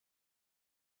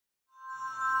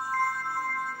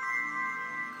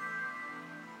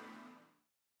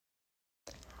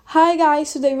Hi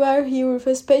guys, today we are here with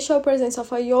a special presence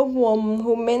of a young woman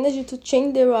who managed to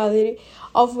change the reality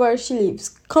of where she lives.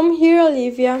 Come here,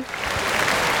 Olivia.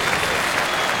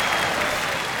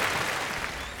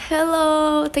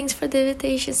 Hello, thanks for the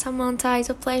invitation, Samantha. It's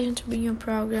a pleasure to be in your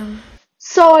program.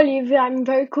 So, Olivia, I'm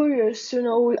very curious to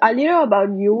know a little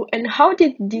about you and how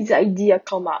did this idea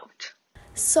come out?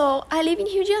 So, I live in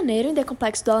Rio de Janeiro in the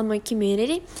Complexo do Alemão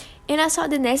community, and I saw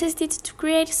the necessity to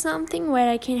create something where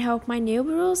I can help my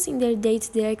neighbors in their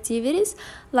day-to-day activities,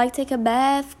 like take a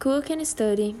bath, cook, and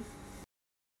study.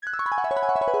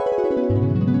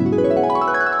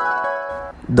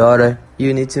 Daughter,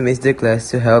 you need to miss the class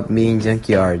to help me in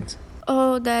junkyard.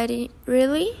 Oh, Daddy,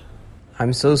 really?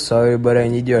 I'm so sorry, but I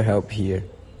need your help here.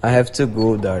 I have to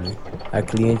go, darling. A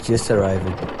client just arrived.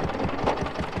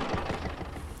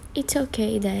 It's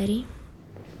okay, Daddy.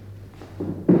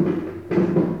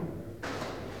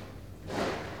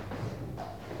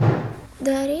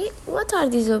 Daddy, what are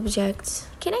these objects?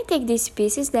 Can I take these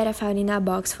pieces that I found in a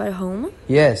box for home?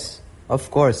 Yes,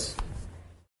 of course.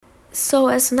 So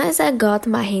as soon as I got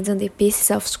my hands on the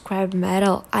pieces of scrap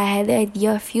metal, I had the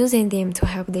idea of using them to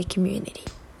help the community.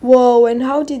 Whoa, and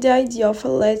how did the idea of a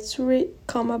electric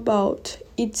come about?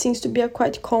 It seems to be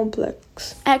quite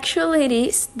complex. Actually, it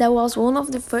is. That was one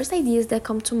of the first ideas that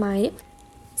come to mind.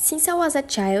 Since I was a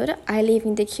child, I live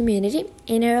in the community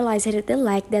and I realized the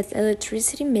lack that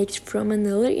electricity makes from an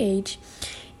early age.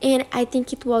 And I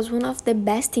think it was one of the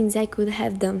best things I could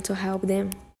have done to help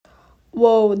them.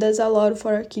 Whoa, that's a lot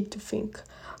for a kid to think.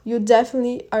 You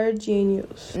definitely are a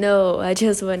genius. No, I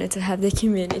just wanted to help the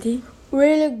community.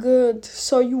 Really good.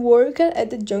 So you work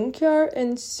at the junkyard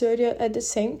and study at the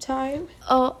same time?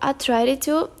 Oh, I tried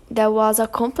to. That was a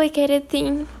complicated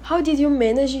thing. How did you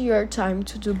manage your time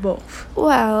to do both?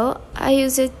 Well, I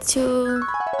use it to...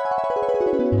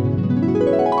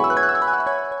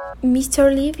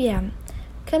 Mr. Olivia,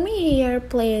 come here,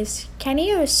 please. Can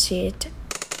you sit?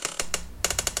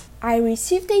 I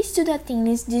received the student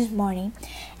attendance this morning,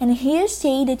 and here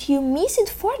say that you missed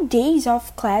 4 days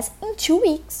of class in 2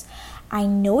 weeks. I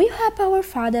know you help our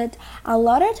father a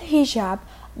lot at his job,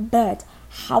 but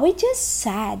how it just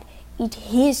said, it's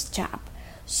his job.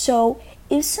 So,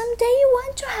 if someday you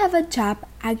want to have a job,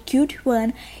 a good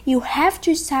one, you have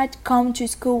to start coming to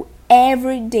school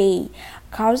every day.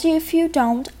 Cause if you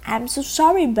don't, I'm so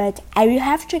sorry, but I will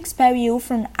have to expel you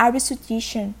from our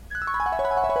institution.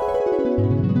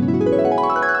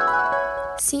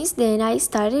 Since then, I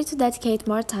started to dedicate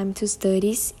more time to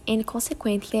studies and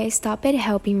consequently I stopped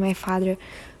helping my father,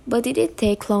 but it didn't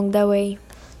take long that way.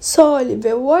 So,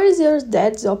 Olivia, what is your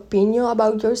dad's opinion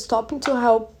about your stopping to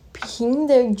help him in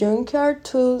the junkyard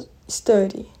to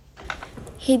study?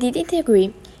 He didn't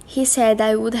agree. He said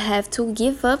I would have to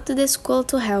give up to the school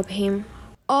to help him.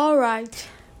 Alright.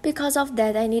 Because of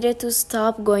that, I needed to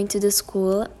stop going to the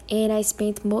school and I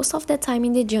spent most of the time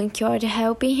in the junkyard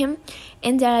helping him,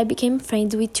 and there I became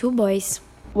friends with 2 boys.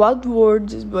 What were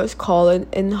these boys called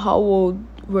and how old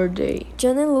were they?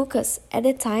 John and Lucas. At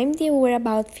the time, they were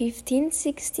about 15,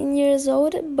 16 years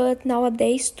old, but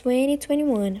nowadays 20,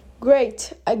 21.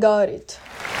 Great, I got it.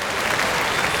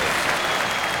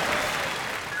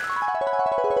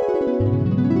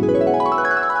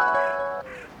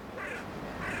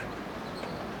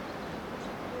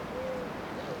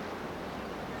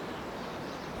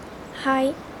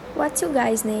 Hi, what's your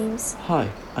guys' names? Hi,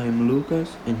 I am Lucas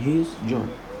and he is John.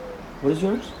 What is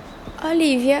yours?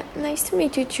 Olivia, nice to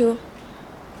meet you too.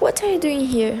 What are you doing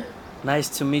here? Nice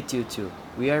to meet you too.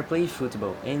 We are playing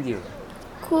football, and you?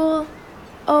 Cool.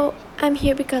 Oh, I'm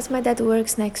here because my dad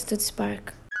works next to this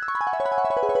park.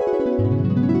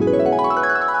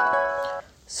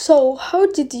 So, how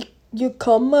did you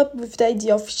come up with the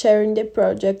idea of sharing the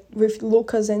project with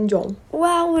Lucas and John?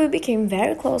 Well, we became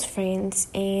very close friends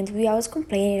and we always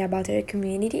complained about our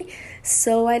community,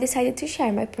 so I decided to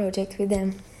share my project with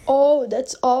them. Oh,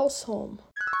 that's awesome.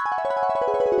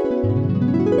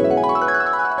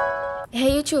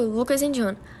 Hey you two, Lucas and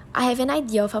John. I have an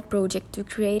idea of a project to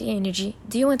create energy.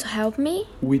 Do you want to help me?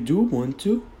 We do want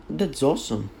to? That's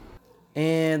awesome.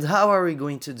 And how are we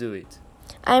going to do it?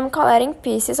 I'm collecting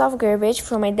pieces of garbage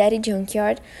from my daddy's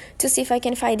junkyard to see if I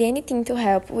can find anything to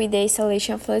help with the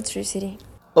installation of electricity.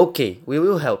 Okay, we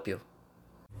will help you.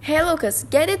 Hey Lucas,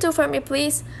 get it too for me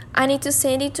please. I need to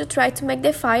send it to try to make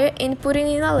the fire and put it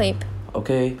in a lamp.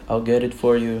 Okay, I'll get it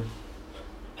for you.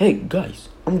 Hey guys,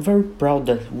 I'm very proud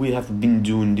that we have been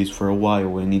doing this for a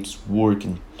while and it's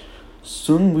working.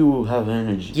 Soon we will have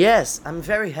energy. Yes, I'm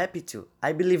very happy to.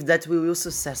 I believe that we will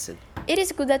succeed. It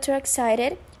is good that you're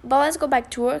excited, but let's go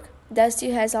back to work. Dusty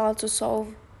has a lot to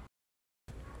solve.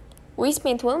 We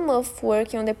spent 1 month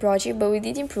working on the project, but we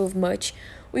didn't improve much.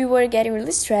 We were getting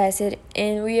really stressed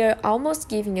and we are almost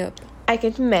giving up. I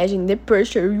can't imagine the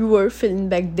pressure you were feeling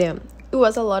back then. It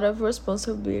was a lot of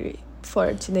responsibility for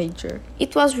a teenager.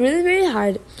 It was really, really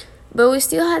hard, but we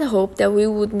still had hope that we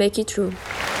would make it through.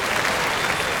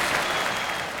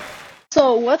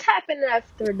 So, what happened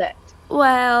after that?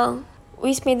 Well,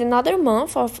 we spent another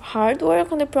month of hard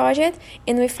work on the project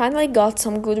and we finally got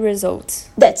some good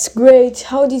results. That's great.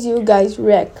 How did you guys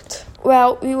react?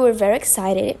 Well, we were very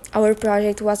excited. Our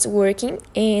project was working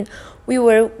and we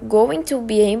were going to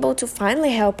be able to finally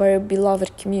help our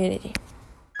beloved community.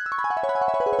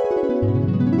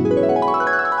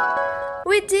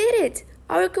 We did it!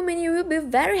 Our community will be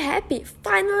very happy.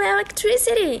 Finally,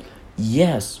 electricity!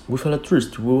 Yes, with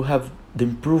electricity we will have the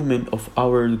improvement of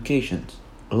our educations,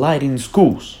 light in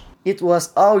schools. It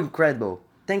was all incredible.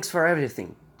 Thanks for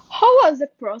everything. How was the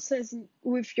process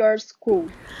with your school?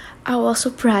 I was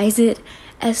surprised.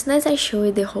 As soon as I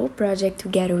showed the whole project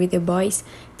together with the boys,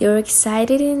 they were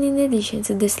excited, and in addition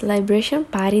to the celebration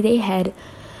party they had,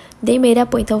 they made a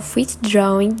point of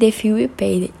withdrawing the fee we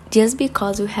paid just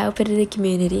because we helped the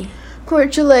community.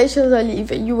 Congratulations,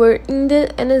 Olivia. You were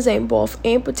indeed an example of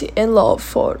empathy and love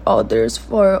for others,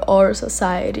 for our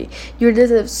society. You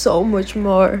deserve so much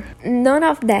more. None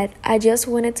of that. I just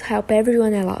wanted to help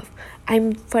everyone I love.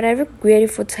 I'm forever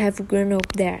grateful to have grown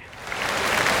up there.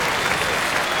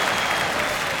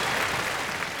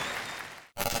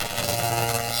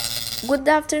 Good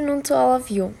afternoon to all of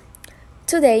you.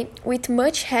 Today, with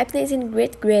much happiness and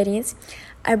great greetings,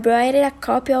 I brought a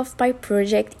copy of my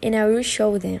project and I will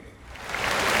show them.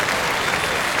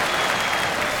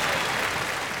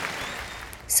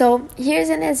 So, here's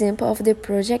an example of the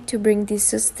project to bring this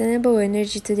sustainable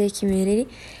energy to the community.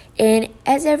 And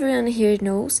as everyone here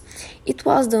knows, it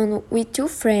was done with 2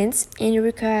 friends and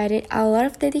required a lot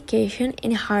of dedication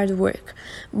and hard work.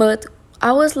 But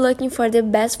I was looking for the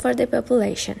best for the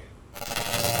population.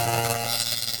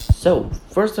 So,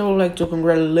 first I would like to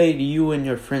congratulate you and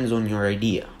your friends on your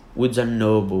idea, which is a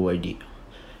noble idea.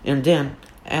 And then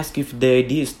ask if the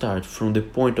idea started from the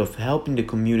point of helping the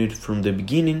community from the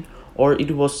beginning, or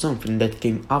it was something that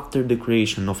came after the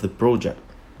creation of the project.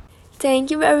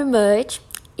 Thank you very much.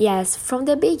 Yes, from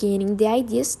the beginning, the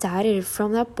idea started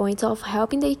from the point of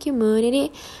helping the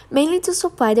community, mainly to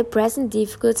supply the present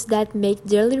difficulties that make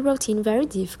daily routine very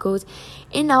difficult,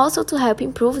 and also to help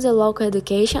improve the local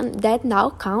education that now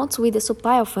counts with the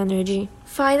supply of energy.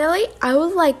 Finally, I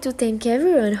would like to thank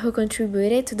everyone who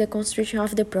contributed to the construction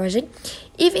of the project.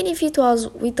 Even if it was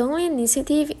with only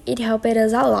initiative, it helped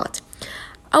us a lot.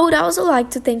 I would also like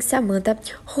to thank Samantha,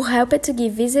 who helped to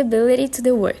give visibility to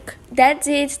the work. That's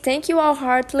it. Thank you all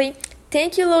heartily.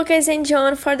 Thank you, Lucas and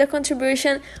John, for the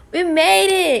contribution. We made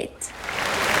it!